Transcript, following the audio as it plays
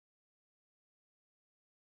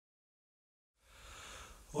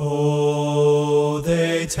Oh,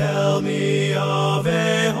 they tell me of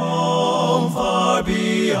a home far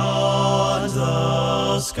beyond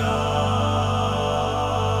the skies.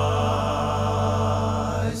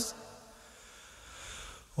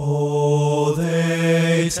 Oh,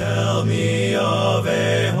 they tell me of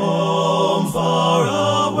a home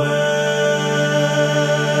far away.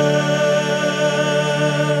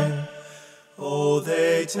 Oh,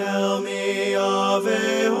 they tell me of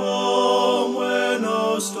a home where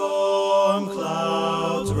no storm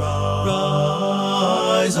clouds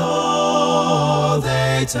rise. Oh,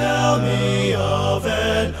 they tell me of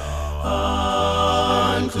an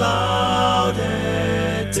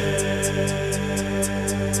unclouded day.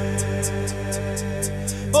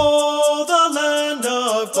 Oh, the land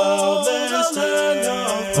of cloudless day.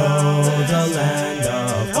 Oh, the land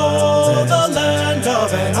of cloudless day. Oh, the land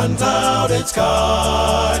of an unclouded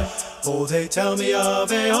sky. Oh, they tell me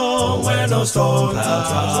of a home where no storm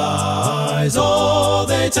clouds rise. Oh,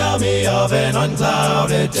 they tell me of an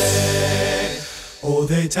unclouded day. Oh,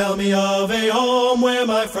 they tell me of a home where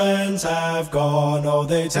my friends have gone. Oh,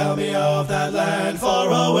 they tell me of that land far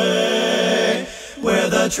away, where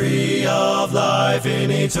the tree of life in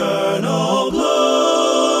eternal bloom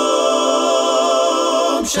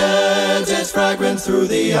sheds its fragrance through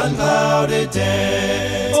the unclouded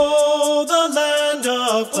day. Oh, the land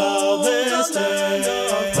of cloudless day.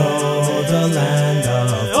 Oh, the land of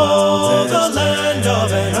cloudless day. Oh, the land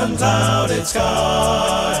of an unclouded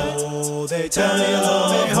sky. Oh, they tell me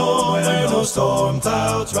of a home where no storm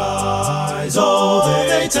clouds rise. Oh,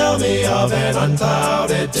 they tell me of an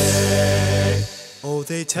unclouded day. Oh,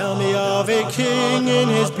 they tell me of a king in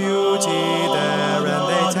his beauty there, and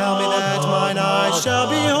they tell me that mine eyes shall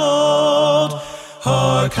behold.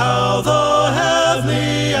 Hark how the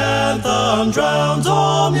heavenly anthem drowns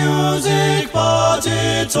all music but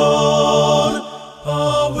its own.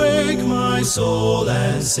 Awake my soul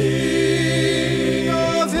and sing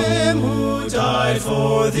of him who died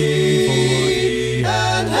for thee,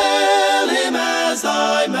 and hail him as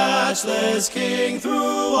thy matchless King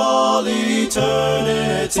through all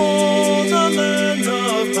eternity. Oh, the land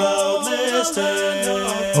of cloudless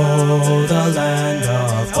day. Oh, the land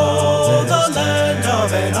of cloudless day. Oh, the land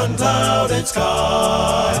of an unclouded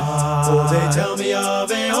sky. Oh, they tell me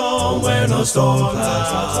of a home where no storm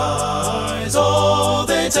clouds rise. Oh,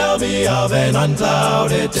 they tell me of an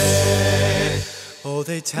unclouded day. Oh,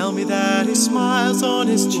 they tell me that he smiles on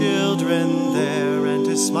his children there, and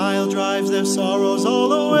his smile drives their sorrows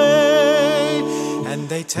all away. And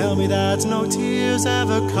they tell me that no tears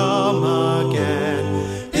ever come again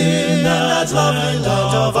in that lovely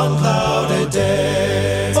land of unclouded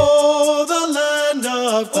day. Oh, the land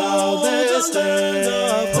of cloudless day.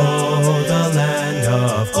 Oh, the land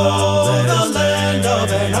of cloudless day. Oh, the land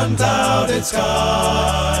of an unclouded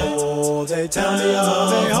sky. Oh, they tell me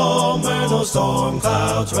of a home where no storm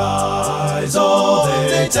clouds rise. Oh,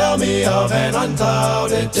 they tell me of an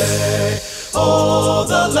unclouded day. Oh,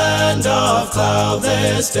 the land of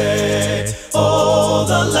cloudless day. Oh,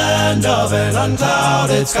 the land of an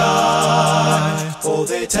unclouded sky. Oh,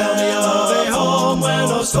 they tell me of a home where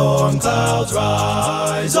no storm clouds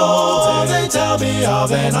rise. Oh, they tell me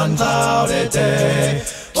of an unclouded day.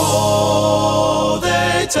 Oh,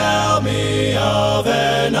 they tell me of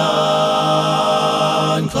an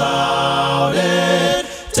unclouded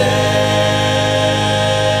day.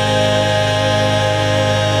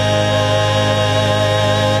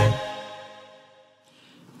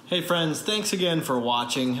 Hey friends, thanks again for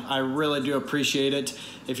watching. I really do appreciate it.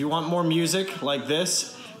 If you want more music like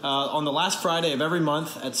this, on the last Friday of every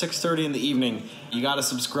month at 6:30 in the evening, you gotta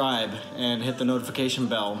subscribe and hit the notification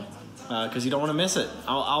bell, because you don't want to miss it.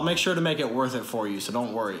 I'll make sure to make it worth it for you, so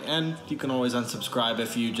don't worry. And you can always unsubscribe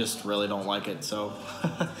if you just really don't like it, so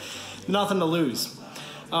nothing to lose.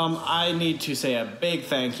 I need to say a big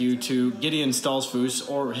thank you to GIDEON'S,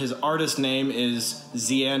 or his artist name is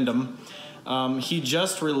XIANDUM. He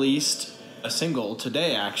just released a single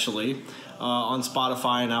today, actually, on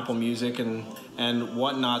Spotify and Apple Music and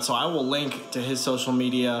whatnot. So I will link to his social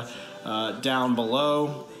media down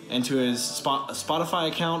below and to his Spotify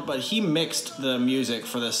account. But he mixed the music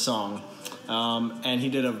for this song, and he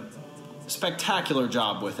did a spectacular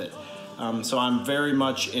job with it. So I'm very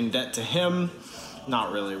much in debt to him.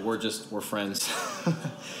 Not really. We're friends.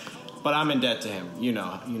 But I'm in debt to him. You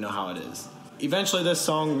know how it is. Eventually this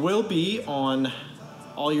song will be on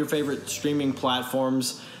all your favorite streaming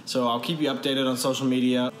platforms, so I'll keep you updated on social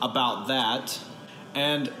media about that.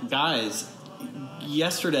 And guys,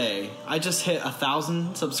 yesterday I just hit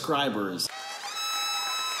 1,000 subscribers.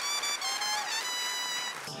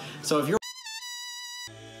 So if you're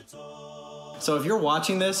So if you're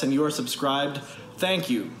watching this and you are subscribed,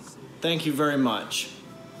 thank you. Thank you very much.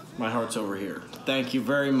 My heart's over here. Thank you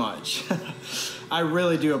very much. I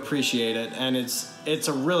really do appreciate it, and it's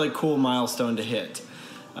a really cool milestone to hit.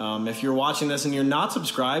 If you're watching this and you're not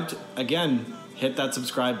subscribed, again, hit that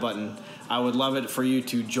subscribe button. I would love it for you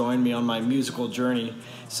to join me on my musical journey.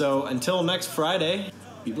 So until next Friday,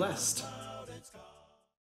 be blessed.